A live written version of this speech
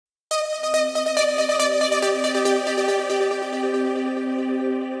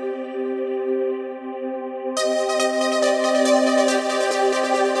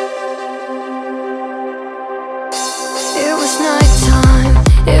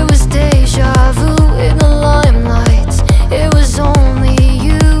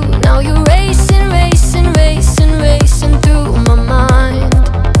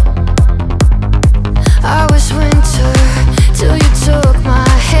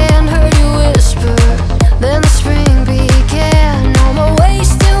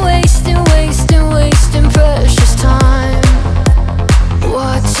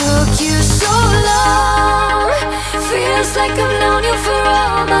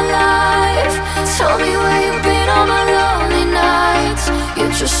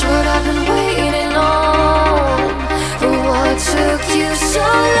just what I've been waiting on. But what took you so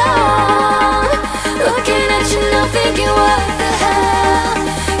long? Looking at you now thinking what the hell.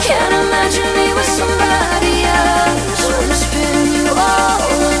 Can't imagine me with somebody else. Wanna spin you all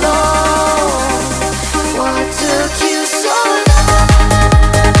along. What took you so long?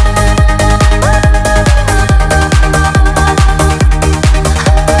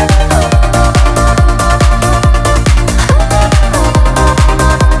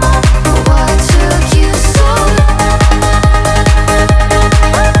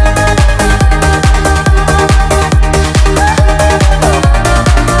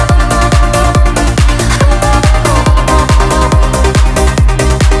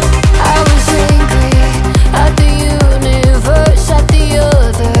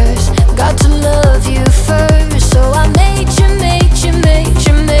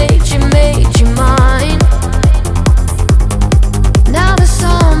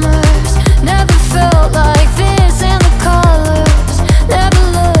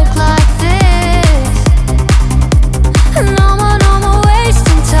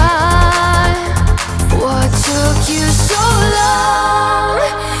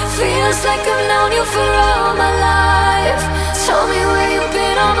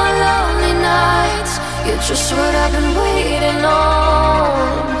 Just what I've been waiting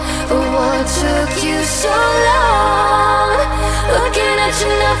on. But what took you so long? Looking at you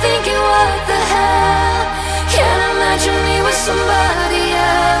now thinking what the hell. Can't imagine me with somebody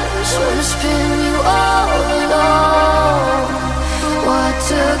else. Wanna spin you all along. What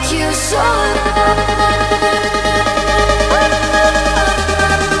took you so long?